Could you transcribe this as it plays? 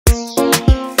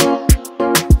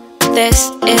This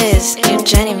is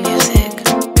New-Genny music.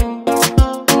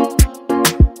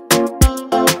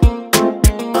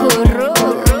 KURU.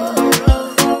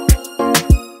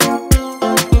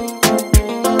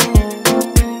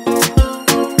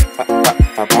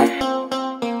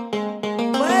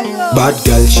 Bad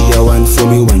girl, she a one for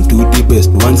me, one to the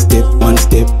best. One step, one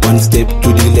step, one step to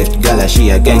the left. Gala, she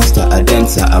a gangster, a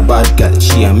dancer, a bad girl.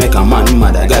 She a make a man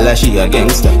mad, a gala, she a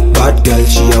gangster. Bad girl,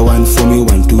 she a one for me,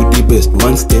 one to the best.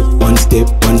 One step, one step,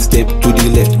 one step to the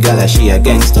left. Gala, she a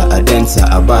gangster, a dancer,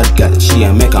 a bad girl. She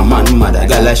a make a man mad, a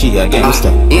gala, she a gangster.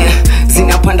 Yeah,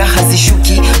 zinapanda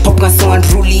hazishuki, popcorn so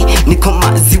unruly. Niko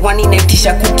maziwani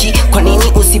naitisha kuki. Kwa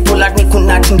nini usipolat ni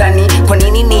kunat ndani? Kwa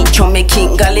nini ni chome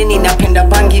kingali ninapenda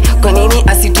bangi? Kwa nini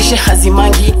asitishe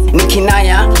hazimangi?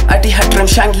 Nikinaya hadi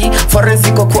hatremshangi.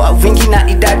 Forensic kwa wingi na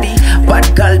idadi.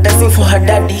 Bad girl dancing for her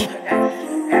daddy.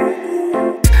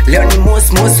 Leo ni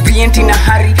mos we ain't in a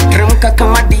hurry. Teremka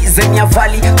kama design ya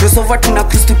valley. Crossover tuna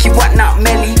cruise tukiwa na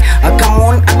meli.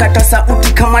 Akamon akata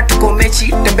sauti kama tuko mechi.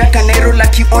 Tembea Kanero la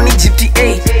kioni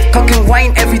GTA. Cooking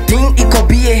wine everything iko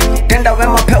bie. Tenda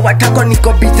wema pewa tako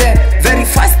niko be there. Very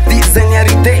fast design ya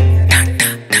ride.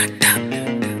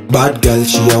 Bad girl,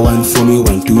 she a one for me,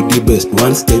 one to the best.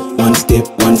 One step, one step,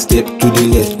 one step to the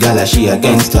left. Gala, she a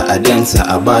gangster, a dancer,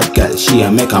 a bad girl. She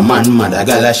a make a man mad, a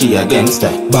gala, she a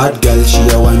gangster. Bad girl, she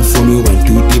a one for me, one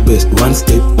to the best. One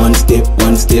step, one step,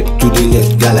 one step to the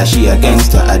left. Gala, she a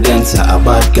gangster, a dancer, a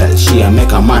bad girl. She a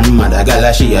make a man mad, a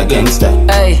gala, she a gangster.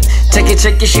 Hey, check it,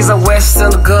 she's a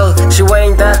western girl. She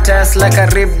wearing that ass like a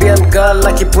Caribbean girl.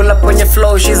 Like you pull up on your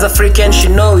flow, she's a freak and she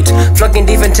know it. Flocking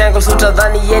different tangles,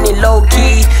 utadhani yeni low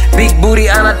key. Big booty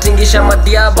anatingisha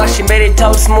madiaba. She made it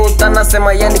out smooth,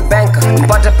 anasema yani banker.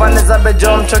 Mpate pale za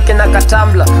bejo mchoke na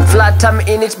katambla. Flat time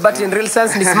in it but in real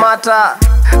sense ni smarter.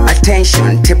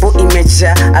 Attention, table image,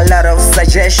 a lot of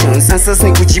suggestions. Answers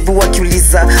ni kujibu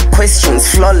wakiuliza questions.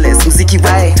 Flawless, mziki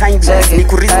wa timeless. Ni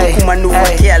kurithi kumanuva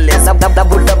careless.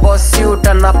 Double the boss, you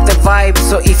turn up the vibe.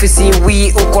 So if you see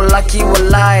we, uko lucky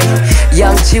walai.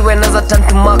 Young Chiweru naza turn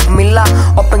to Mark Miller.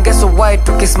 Open geso white,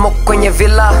 tukismoke kwenye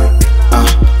villa.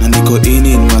 Na niko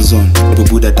in my zone.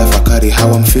 Bubuda tafakari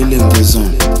how I'm feeling the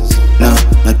zone.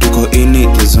 Na tuko in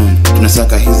it the zone.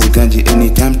 Tunasaka hizi ganji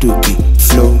anytime tuki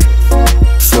flow.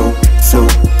 Flow, flow,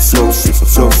 flow, flow,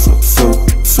 flow, flow, flow,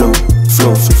 flow,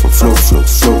 flow, flow, flow, flow,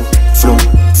 flow,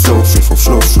 flow, flow,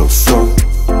 flow, flow, flow.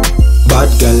 Bad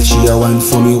girl, she a one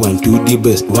for me, one to the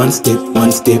best. One step,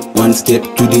 one step, one step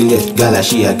to the left. Gala,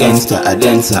 she a gangster, a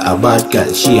dancer, a bad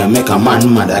girl. She a make a man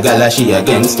mad, a gala, she a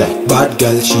gangster. Bad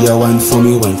girl, she a one for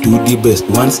me, one to the best.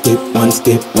 One step, one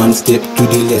step, one step to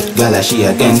the left. Gala, she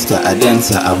a gangster, a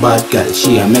dancer, a bad girl.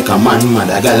 She a make a man mad,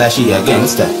 a gala, she a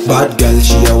gangster. Bad girl,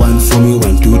 she a one for me,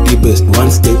 one to the best. One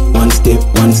step, one step,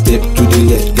 one step to the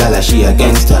left. Gala, she a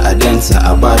gangster, a dancer,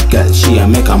 a bad girl. She a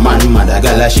make a man mad, a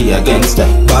gala, she a gangster.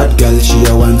 Bad girl, she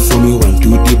a one for me, one to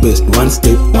the best. One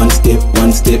step, one step,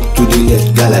 one step to the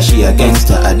left. Gala, she a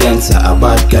gangster, a dancer, a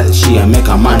bad girl. She a make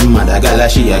a man mad, a gala,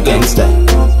 she a gangster.